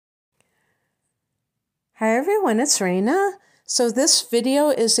Hi everyone, it's Raina. So this video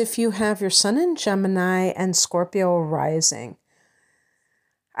is if you have your sun in Gemini and Scorpio rising.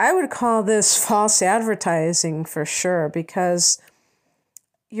 I would call this false advertising for sure because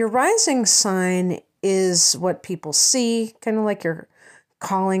your rising sign is what people see, kind of like your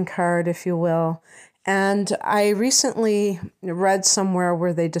calling card, if you will. And I recently read somewhere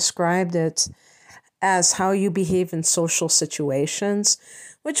where they described it as how you behave in social situations,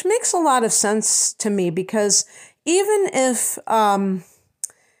 which makes a lot of sense to me because even if I've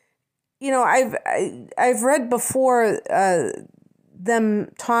read before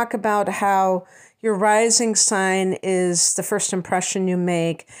them talk about how your rising sign is the first impression you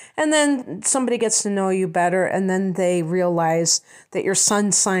make, and then somebody gets to know you better, and then they realize that your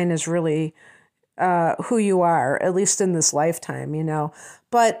sun sign is really who you are, at least in this lifetime,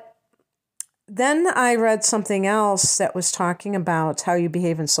 But then I read something else that was talking about how you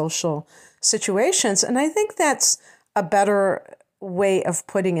behave in social situations. And I think that's a better way of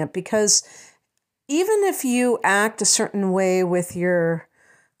putting it because even if you act a certain way with your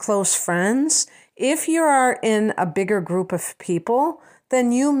close friends, if you are in a bigger group of people,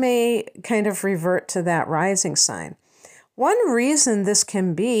 then you may kind of revert to that rising sign. One reason this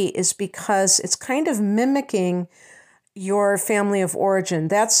can be is because it's kind of mimicking your family of origin.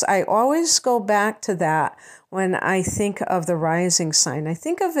 I always go back to that when I think of the rising sign. I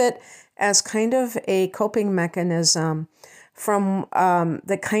think of it as kind of a coping mechanism from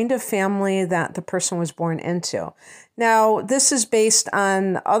the kind of family that the person was born into. Now, this is based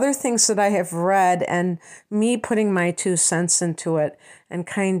on other things that I have read and me putting my 2 cents into it and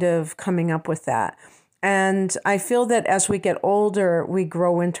kind of coming up with that. And I feel that as we get older, we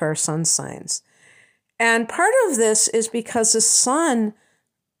grow into our sun signs. And part of this is because the sun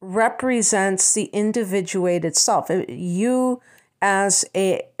represents the individuated self. You as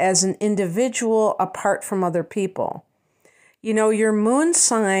an individual apart from other people. Your moon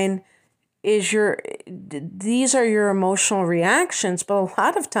sign is these are your emotional reactions, but a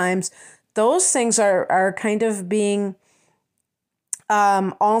lot of times those things are kind of being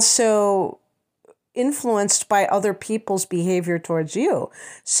also influenced by other people's behavior towards you.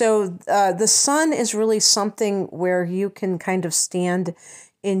 So the sun is really something where you can kind of stand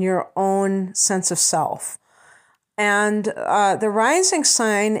in your own sense of self. And the rising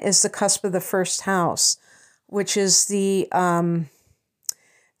sign is the cusp of the first house, which is the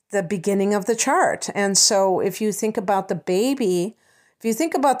beginning of the chart. And so if you think about the baby, if you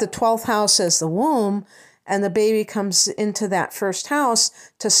think about the 12th house as the womb, and the baby comes into that first house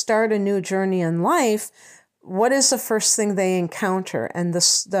to start a new journey in life, what is the first thing they encounter? And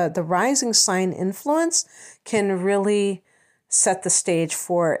the rising sign influence can really set the stage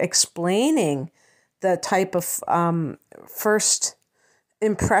for explaining the type of first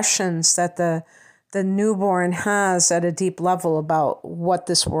impressions that the newborn has at a deep level about what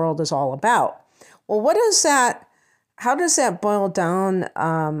this world is all about. Well, how does that boil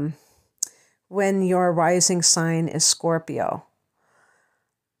down when your rising sign is Scorpio?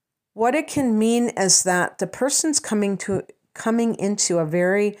 What it can mean is that the person's coming into a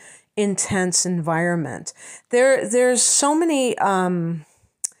very intense environment. There's so many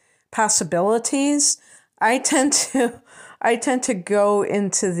possibilities. I tend to go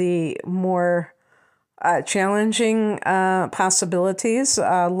into the more challenging possibilities,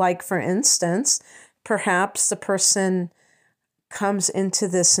 like for instance, perhaps the person comes into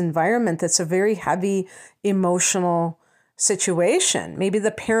this environment that's a very heavy emotional situation. Maybe the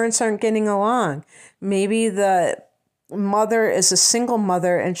parents aren't getting along. Maybe the mother is a single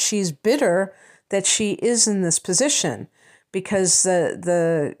mother and she's bitter that she is in this position because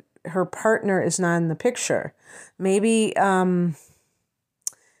her partner is not in the picture. Maybe there's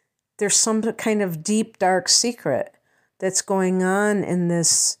some kind of deep, dark secret that's going on in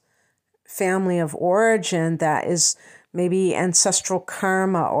this family of origin that is maybe ancestral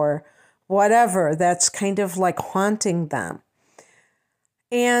karma or whatever that's kind of like haunting them.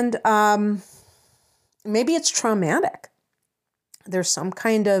 And maybe it's traumatic. There's some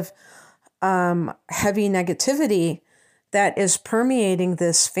kind of heavy negativity that is permeating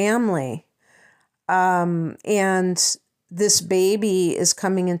this family. And this baby is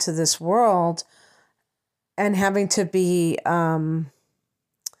coming into this world and having to be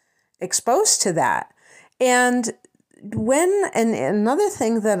exposed to that. And another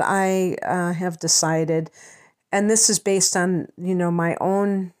thing that I have decided, and this is based on, my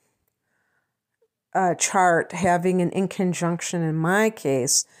own chart having an in conjunction in my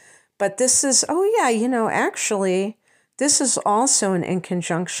case, but this is, actually, this is also an in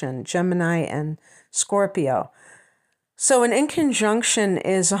conjunction, Gemini and Scorpio. So an inconjunction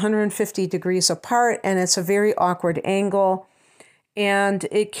is 150 degrees apart, and it's a very awkward angle, and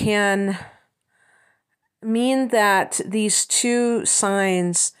it can mean that these two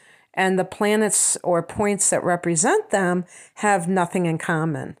signs and the planets or points that represent them have nothing in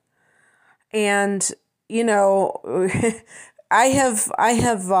common. And, you know, I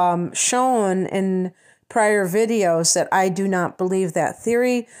have shown in prior videos that I do not believe that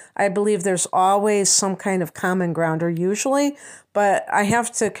theory. I believe there's always some kind of common ground, or usually, but I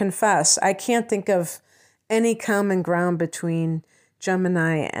have to confess, I can't think of any common ground between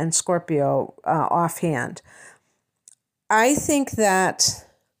Gemini and Scorpio offhand. I think that,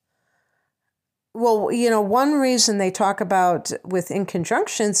 well, you know, one reason they talk about with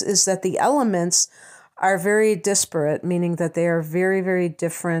inconjunctions is that the elements are very disparate, meaning that they are very, very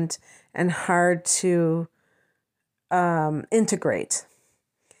different and hard to integrate.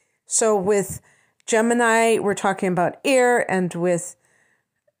 So with Gemini, we're talking about air, and with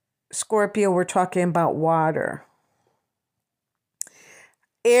Scorpio, we're talking about water.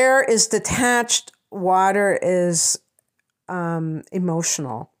 Air is detached, water is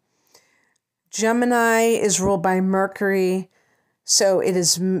emotional. Gemini is ruled by Mercury, so it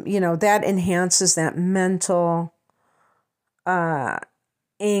is, you know, that enhances that mental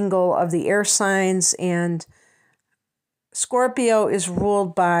angle of the air signs, and Scorpio is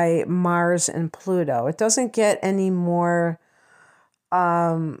ruled by Mars and Pluto. It doesn't get any more,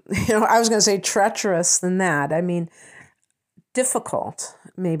 I was going to say treacherous than that. I mean, difficult,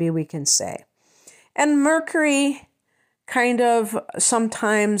 maybe we can say. And Mercury kind of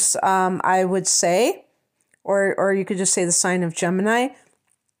sometimes, I would say, or you could just say the sign of Gemini,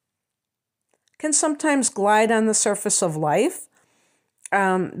 can sometimes glide on the surface of life,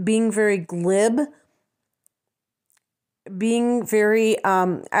 being very glib, being very,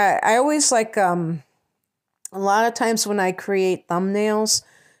 I always like, a lot of times when I create thumbnails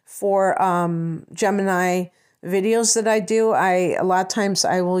for Gemini videos that I do, a lot of times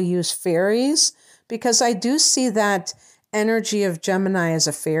I will use fairies, because I do see that energy of Gemini as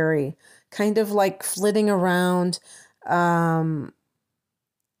a fairy, kind of like flitting around,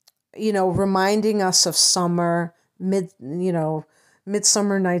 reminding us of summer,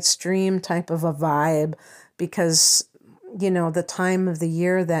 Midsummer Night's Dream type of a vibe, because, the time of the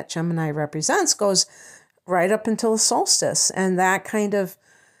year that Gemini represents goes right up until the solstice, and that kind of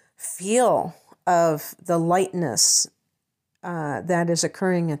feel of the lightness that is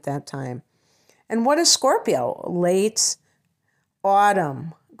occurring at that time. And what is Scorpio? Late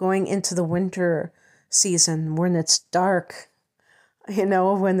autumn, going into the winter season, when it's dark,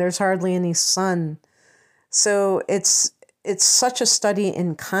 when there's hardly any sun. So it's such a study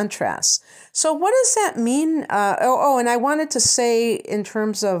in contrast. So what does that mean? And I wanted to say, in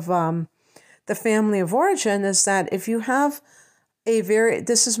terms of the family of origin, is that if you have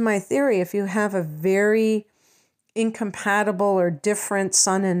this is my theory, if you have a very incompatible or different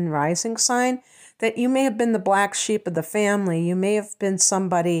sun and rising sign, that you may have been the black sheep of the family. You may have been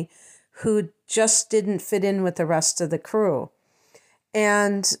somebody who just didn't fit in with the rest of the crew.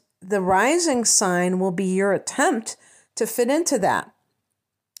 And the rising sign will be your attempt to fit into that.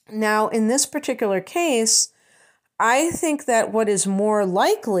 Now, in this particular case, I think that what is more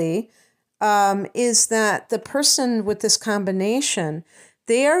likely is that the person with this combination,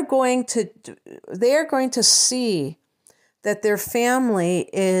 they are going to see that their family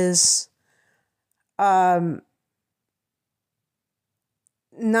is not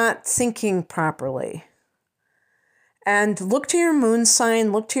thinking properly. And look to your moon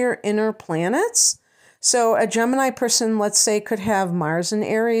sign, look to your inner planets. So a Gemini person, let's say, could have Mars in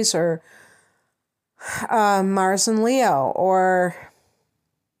Aries, or Mars in Leo, or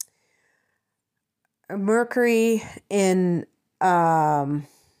Mercury in I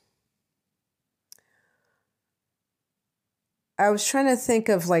was trying to think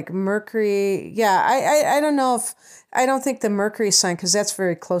of like Mercury. Yeah, I don't know if, I don't think the Mercury sign, because that's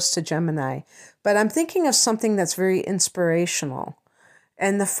very close to Gemini. But I'm thinking of something that's very inspirational.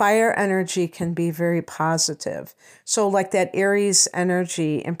 And the fire energy can be very positive. So like that Aries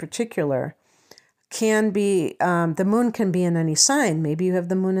energy in particular can be, the moon can be in any sign. Maybe you have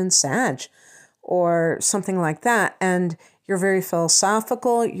the moon in Sag or something like that. And you're very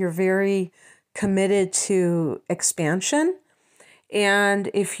philosophical. You're very committed to expansion. And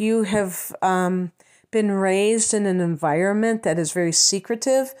if you have been raised in an environment that is very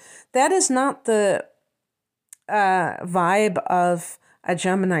secretive, that is not the vibe of a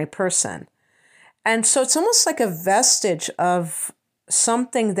Gemini person. And so it's almost like a vestige of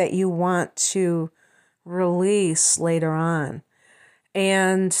something that you want to release later on.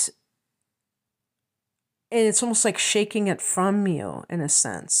 And and it's almost like shaking it from you in a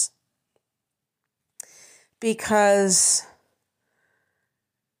sense. Because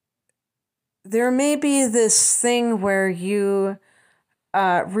there may be this thing where you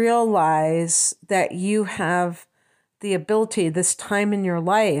realize that you have the ability, this time in your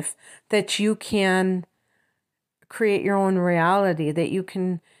life, that you can create your own reality, that you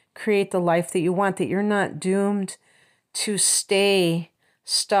can create the life that you want, that you're not doomed to stay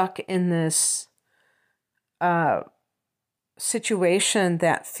stuck in this situation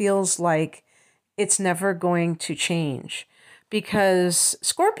that feels like it's never going to change. Because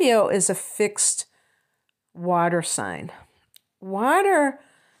Scorpio is a fixed water sign. Water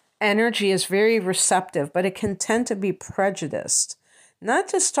energy is very receptive, but it can tend to be prejudiced. Not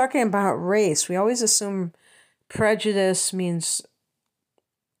just talking about race. We always assume prejudice means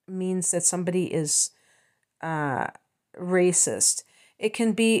that somebody is racist. It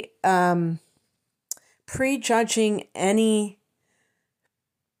can be prejudging any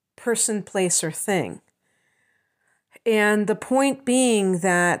person, place, or thing. And the point being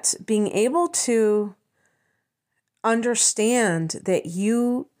that being able to understand that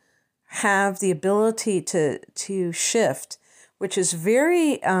you have the ability to shift, which is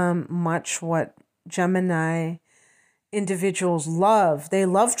very much what Gemini individuals love. They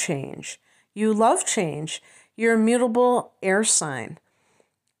love change. You love change. You're a mutable air sign.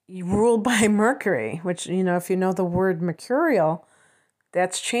 You ruled by Mercury, which, if you know the word mercurial,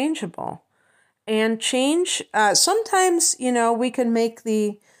 that's changeable. And change, sometimes, we can make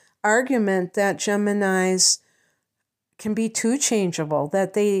the argument that Geminis can be too changeable,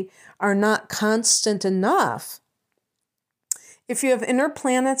 that they are not constant enough. If you have inner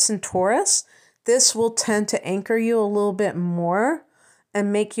planets in Taurus, this will tend to anchor you a little bit more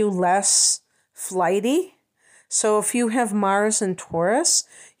and make you less flighty. So if you have Mars in Taurus,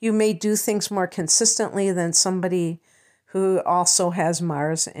 you may do things more consistently than somebody who also has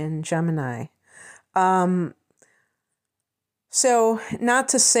Mars in Gemini. So not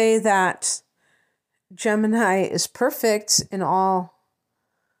to say that Gemini is perfect in all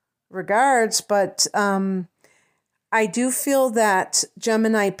regards, but I do feel that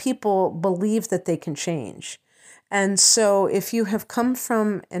Gemini people believe that they can change. And so if you have come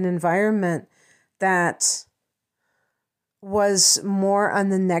from an environment that was more on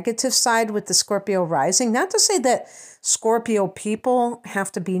the negative side with the Scorpio rising, not to say that Scorpio people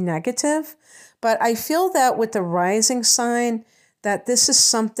have to be negative, but I feel that with the rising sign, that this is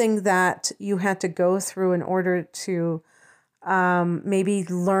something that you had to go through in order to maybe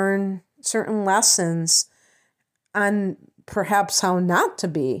learn certain lessons on perhaps how not to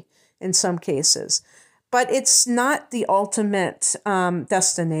be in some cases. But it's not the ultimate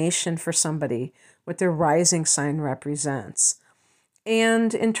destination for somebody what their rising sign represents.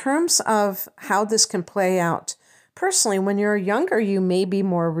 And in terms of how this can play out personally, when you're younger, you may be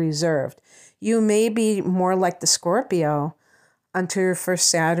more reserved. You may be more like the Scorpio until your first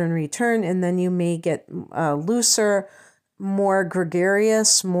Saturn return, and then you may get looser, more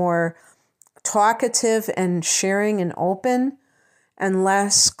gregarious, more talkative and sharing and open, and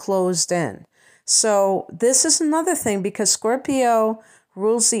less closed in. So this is another thing, because Scorpio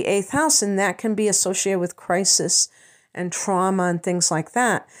rules the 8th house, and that can be associated with crisis and trauma and things like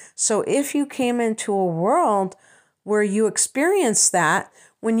that. So if you came into a world where you experience that,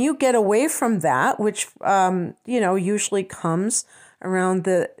 when you get away from that, which usually comes around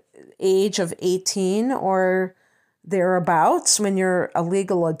the age of 18 or thereabouts when you're a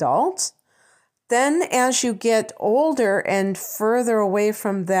legal adult, then as you get older and further away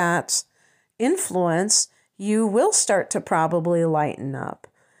from that influence, you will start to probably lighten up.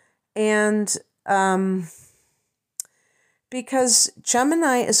 And because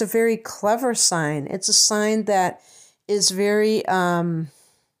Gemini is a very clever sign. It's a sign that is very,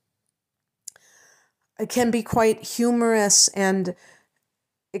 it can be quite humorous and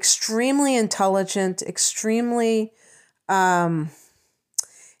extremely intelligent, extremely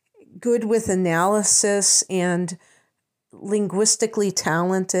good with analysis and linguistically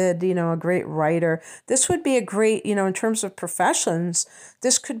talented, a great writer. This would be a great, in terms of professions,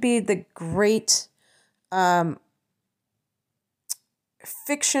 this could be the great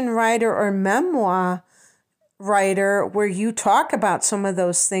fiction writer or memoir writer where you talk about some of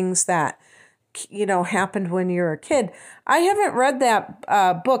those things that, happened when you were a kid. I haven't read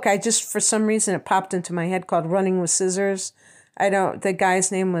that book. I just, for some reason, it popped into my head, called Running with Scissors. The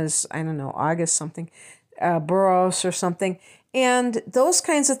guy's name was, August something. Burroughs or something. And those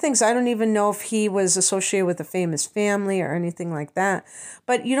kinds of things. I don't even know if he was associated with a famous family or anything like that.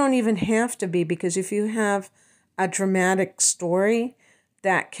 But you don't even have to be, because if you have a dramatic story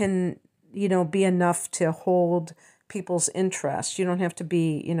that can be enough to hold people's interest. You don't have to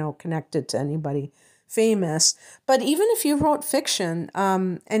be, connected to anybody famous. But even if you wrote fiction,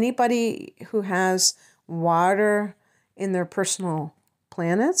 anybody who has water in their personal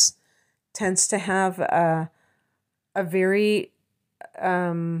planets tends to have a very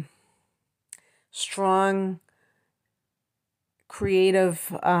strong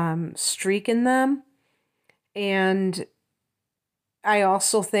creative streak in them. And I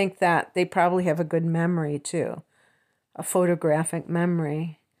also think that they probably have a good memory too, a photographic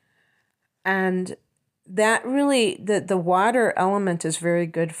memory. And that really, the water element is very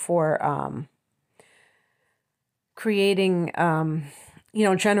good for creating,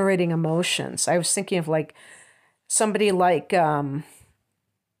 generating emotions. I was thinking of like somebody like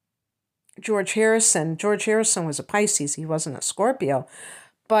George Harrison. George Harrison was a Pisces. He wasn't a Scorpio,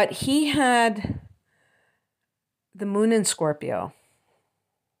 but he had the moon in Scorpio.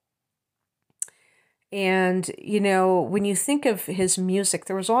 And, when you think of his music,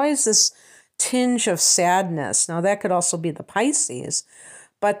 there was always this tinge of sadness. Now, that could also be the Pisces,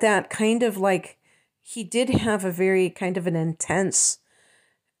 but that kind of like, he did have a very kind of an intense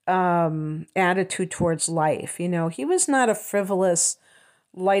attitude towards life. He was not a frivolous,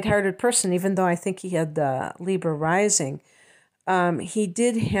 lighthearted person, even though I think he had the Libra rising. He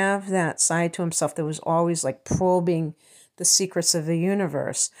did have that side to himself that was always like probing the secrets of the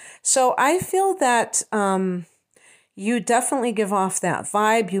universe. So I feel that you definitely give off that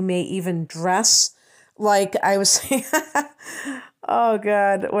vibe. You may even dress like I was saying. Oh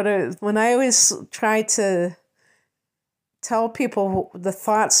God, when I always try to tell people the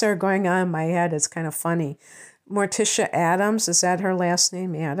thoughts that are going on in my head, it's kind of funny. Morticia Adams, is that her last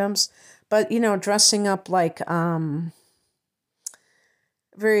name, Adams? But, dressing up like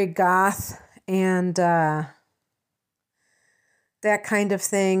very goth and that kind of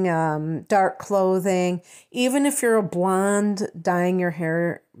thing, dark clothing. Even if you're a blonde, dyeing your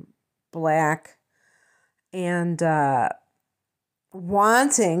hair black and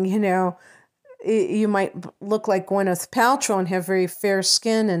wanting, you might look like Gwyneth Paltrow and have very fair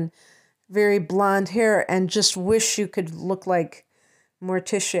skin and very blonde hair and just wish you could look like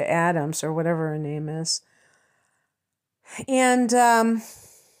Morticia Adams or whatever her name is. And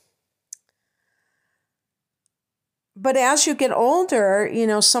but as you get older,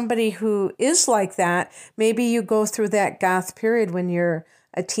 somebody who is like that, maybe you go through that goth period when you're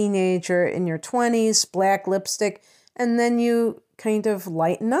a teenager in your 20s, black lipstick, and then you kind of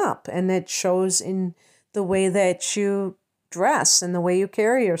lighten up, and it shows in the way that you dress and the way you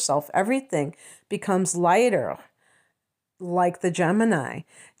carry yourself. Everything becomes lighter, like the Gemini.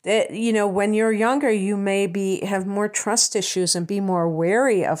 When you're younger, you may have more trust issues and be more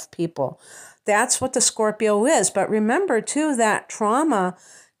wary of people. That's what the Scorpio is. But remember, too, that trauma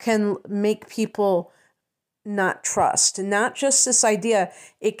can make people not trust. And not just this idea.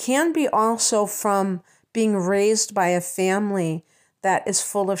 It can be also from being raised by a family that is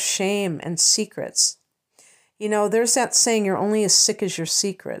full of shame and secrets. There's that saying, you're only as sick as your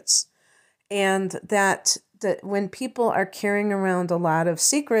secrets. And that when people are carrying around a lot of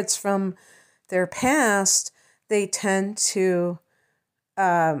secrets from their past, they tend to...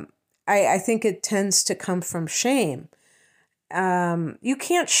 I think it tends to come from shame. You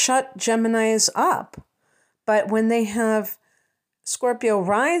can't shut Geminis up, but when they have Scorpio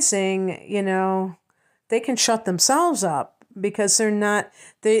rising, they can shut themselves up because they're not,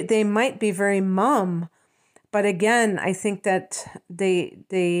 they might be very mum, but again, I think that they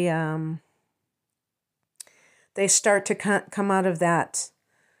start to come out of that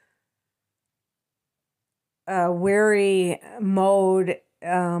wary mode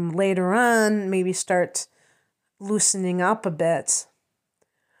later on, maybe start loosening up a bit.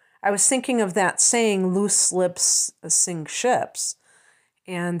 I was thinking of that saying, loose lips sink ships.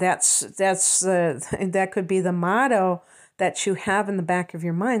 And that could be the motto that you have in the back of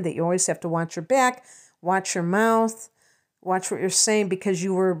your mind, that you always have to watch your back, watch your mouth, watch what you're saying, because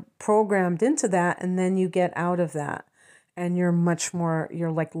you were programmed into that, and then you get out of that. And you're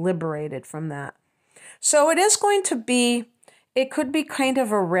like liberated from that. So it could be kind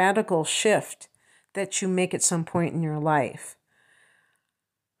of a radical shift that you make at some point in your life.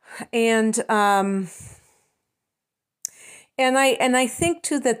 And I think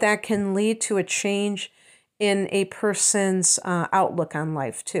too that can lead to a change in a person's outlook on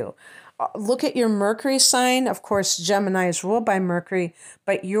life too. Look at your Mercury sign. Of course, Gemini is ruled by Mercury,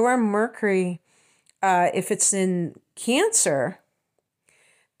 but your Mercury, if it's in Cancer,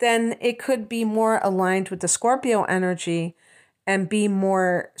 then it could be more aligned with the Scorpio energy and be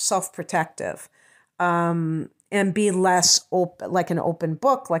more self-protective. and be less like an open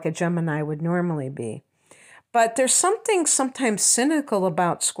book, like a Gemini would normally be. But there's something sometimes cynical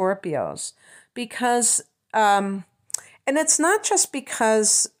about Scorpios because, and it's not just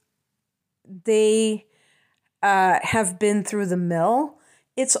because they have been through the mill.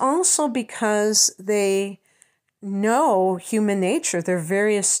 It's also because they know human nature. They're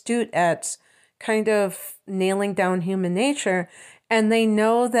very astute at kind of nailing down human nature. And they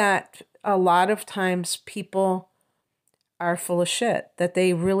know that a lot of times people are full of shit, that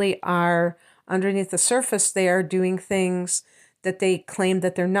they really are underneath the surface. They are doing things that they claim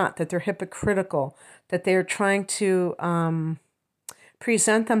that they're not, that they're hypocritical, that they're trying to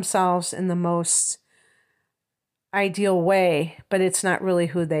present themselves in the most ideal way, but it's not really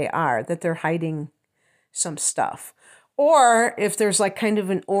who they are, that they're hiding some stuff. Or if there's like kind of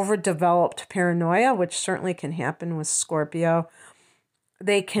an overdeveloped paranoia, which certainly can happen with Scorpio,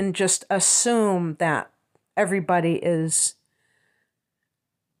 they can just assume that everybody is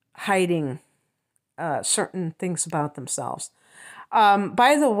hiding certain things about themselves.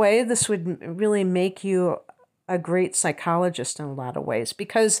 By the way, this would really make you a great psychologist in a lot of ways,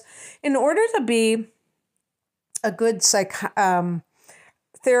 because in order to be a good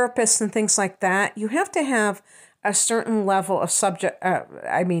therapist and things like that, you have to have a certain level of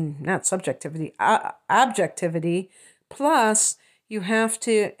objectivity, plus you have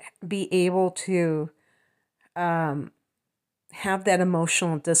to be able to have that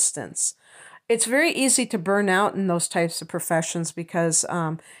emotional distance. It's very easy to burn out in those types of professions because,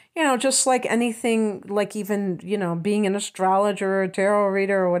 just like anything, like even, being an astrologer or a tarot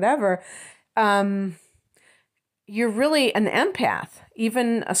reader or whatever, you're really an empath.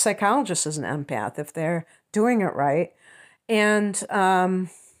 Even a psychologist is an empath if they're doing it right. And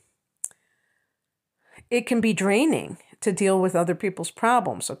it can be draining to deal with other people's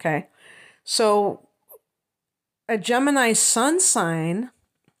problems, okay? So a Gemini sun sign,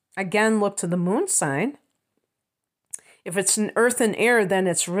 again, look to the moon sign. If it's an earth and air, then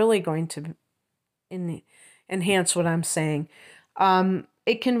it's really going to enhance what I'm saying.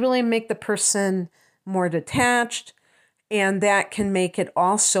 It can really make the person more detached, and that can make it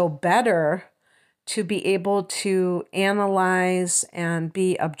also better to be able to analyze and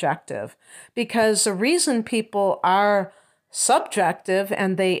be objective. Because the reason people are subjective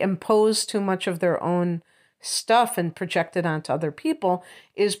and they impose too much of their own stuff and project it onto other people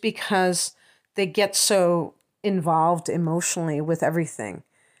is because they get so involved emotionally with everything.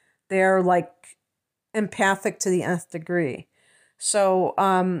 They're like empathic to the nth degree. So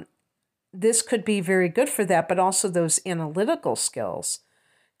this could be very good for that, but also those analytical skills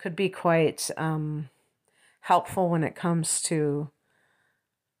could be quite helpful when it comes to,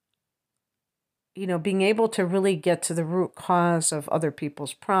 being able to really get to the root cause of other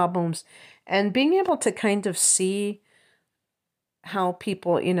people's problems and being able to kind of see how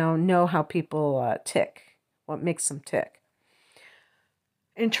people, know how people tick, what makes them tick.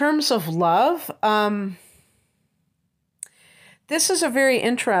 In terms of love, this is a very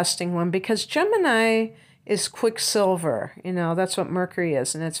interesting one because Gemini is quicksilver. That's what Mercury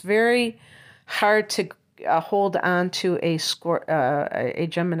is. And it's very hard to hold on to a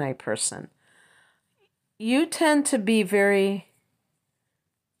Gemini person. You tend to be very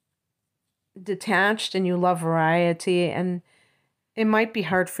detached and you love variety, and it might be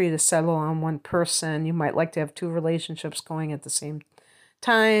hard for you to settle on one person. You might like to have two relationships going at the same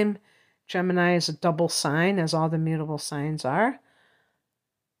time. Gemini is a double sign, as all the mutable signs are.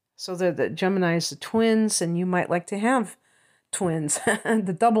 So the Gemini is the twins, and you might like to have twins,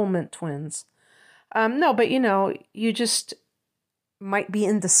 the doublemint twins. No, but you just might be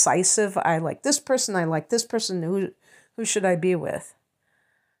indecisive. I like this person. Who should I be with?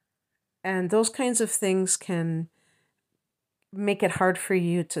 And those kinds of things can make it hard for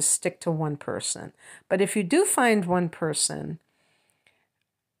you to stick to one person. But if you do find one person,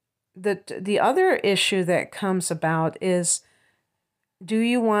 the other issue that comes about is, do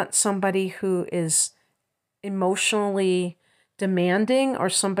you want somebody who is emotionally demanding or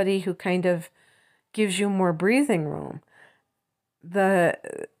somebody who kind of gives you more breathing room? The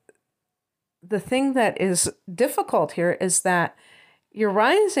thing that is difficult here is that your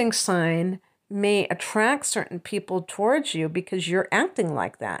rising sign may attract certain people towards you because you're acting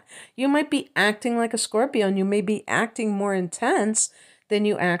like that. You might be acting like a Scorpio, and you may be acting more intense than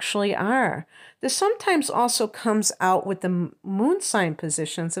you actually are. This sometimes also comes out with the moon sign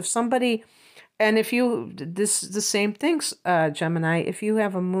positions. If somebody, and if you, this is the same thing, Gemini, if you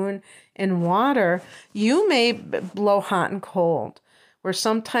have a moon in water, you may blow hot and cold, where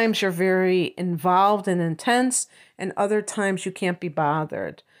sometimes you're very involved and intense, and other times you can't be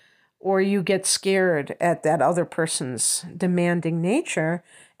bothered. or you get scared at that other person's demanding nature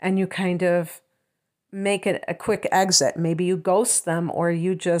and you kind of make it a quick exit. Maybe you ghost them, or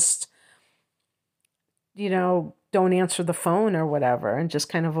you just, don't answer the phone or whatever and just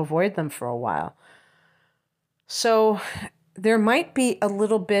kind of avoid them for a while. So there might be a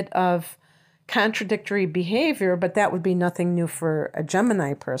little bit of contradictory behavior, but that would be nothing new for a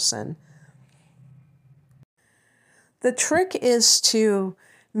Gemini person. The trick is to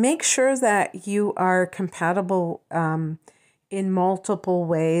make sure that you are compatible in multiple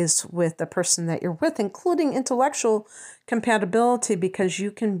ways with the person that you're with, including intellectual compatibility, because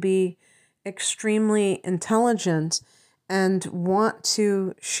you can be extremely intelligent and want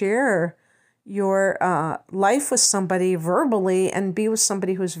to share your life with somebody verbally and be with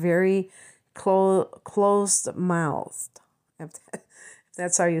somebody who's very closed-mouthed, if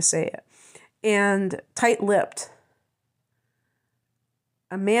that's how you say it, and tight-lipped.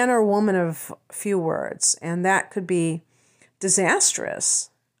 A man or woman of few words, and that could be disastrous.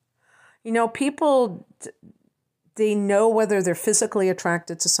 People, they know whether they're physically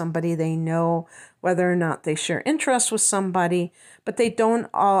attracted to somebody, they know whether or not they share interest with somebody, but they don't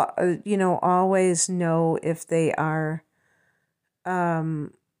always know if they are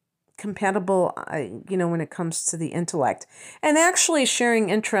compatible, when it comes to the intellect. And actually sharing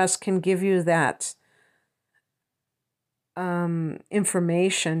interest can give you that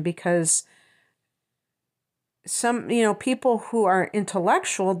information, because some, people who are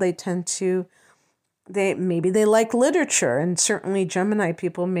intellectual, they tend to, maybe they like literature, and certainly Gemini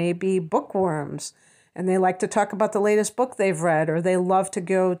people may be bookworms, and they like to talk about the latest book they've read, or they love to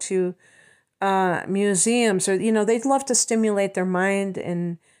go to museums, or, they'd love to stimulate their mind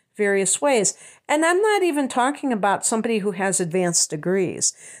in various ways. And I'm not even talking about somebody who has advanced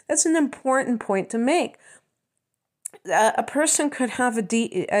degrees. That's an important point to make. A person could have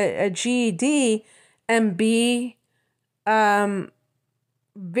a GED and be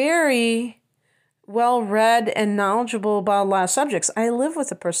very well read and knowledgeable about a lot of subjects. I live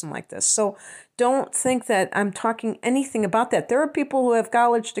with a person like this, so don't think that I'm talking anything about that. There are people who have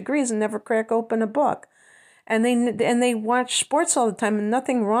college degrees and never crack open a book, and they watch sports all the time, and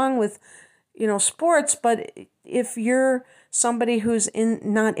nothing wrong with sports. But if you're somebody who's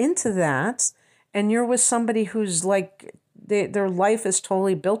not into that, and you're with somebody who's like, their life is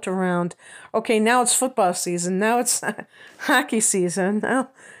totally built around, okay, now it's football season, now it's hockey season,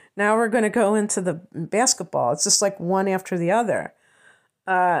 now we're going to go into the basketball. It's just like one after the other.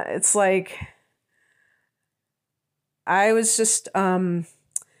 It's like, I was just, the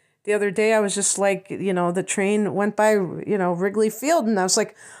other day, I was just like, the train went by, Wrigley Field, and I was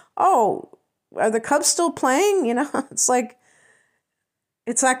like, oh, are the Cubs still playing? It's like,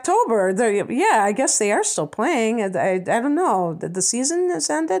 it's October. Yeah, I guess they are still playing. I don't know. The season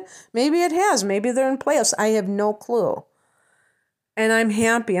has ended? Maybe it has. Maybe they're in playoffs. I have no clue. And I'm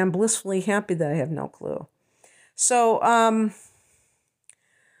happy. I'm blissfully happy that I have no clue. So,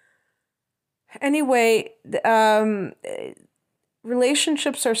 anyway,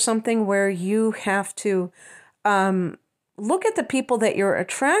 relationships are something where you have to look at the people that you're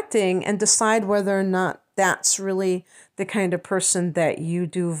attracting and decide whether or not that's really the kind of person that you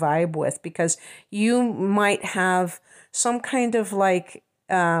do vibe with, because you might have some kind of like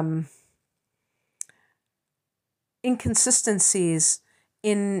inconsistencies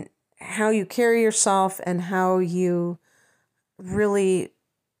in how you carry yourself and how you really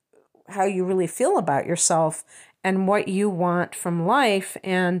feel about yourself and what you want from life.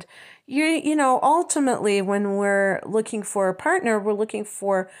 And ultimately, when we're looking for a partner, we're looking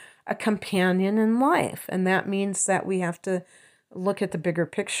for a companion in life. And that means that we have to look at the bigger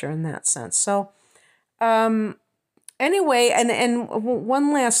picture in that sense. So anyway, and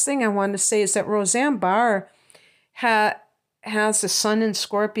one last thing I wanted to say is that Roseanne Barr has the sun in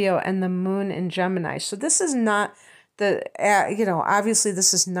Scorpio and the moon in Gemini. So this is not obviously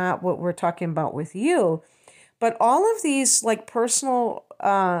this is not what we're talking about with you, but all of these like personal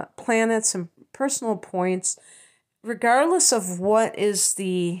planets and personal points, regardless of what is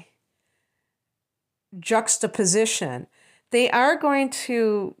the juxtaposition, they are going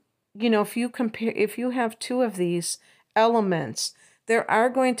to, if you have two of these elements, there are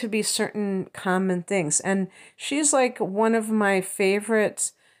going to be certain common things. And she's like one of my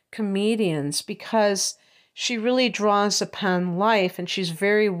favorite comedians because she really draws upon life, and she's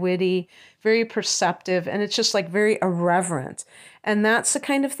very witty, very perceptive, and it's just like very irreverent. And that's the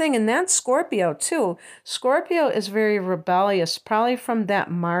kind of thing. And that's Scorpio too. Scorpio is very rebellious, probably from that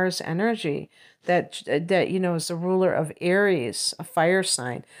Mars energy that is the ruler of Aries, a fire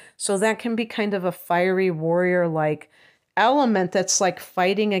sign. So that can be kind of a fiery warrior like element that's like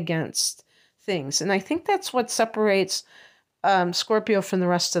fighting against things. And I think that's what separates Scorpio from the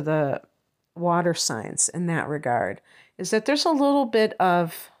rest of the water signs in that regard, is that there's a little bit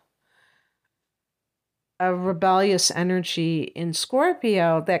of a rebellious energy in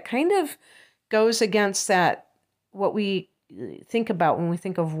Scorpio that kind of goes against that, what we think about when we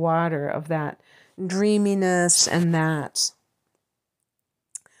think of water, of that dreaminess and that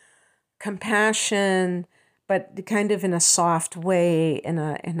compassion, but kind of in a soft way, in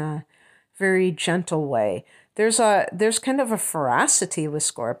a very gentle way. There's kind of a ferocity with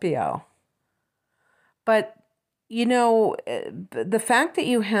Scorpio. But the fact that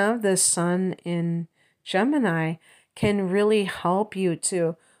you have this sun in Gemini can really help you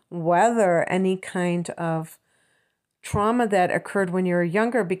to weather any kind of trauma that occurred when you were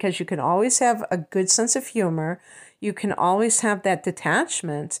younger, because you can always have a good sense of humor. You can always have that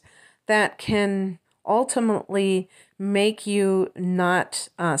detachment that can ultimately make you not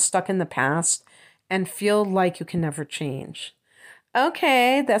stuck in the past and feel like you can never change.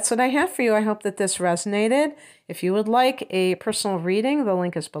 Okay, that's what I have for you. I hope that this resonated. If you would like a personal reading, the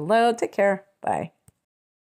link is below. Take care. Bye.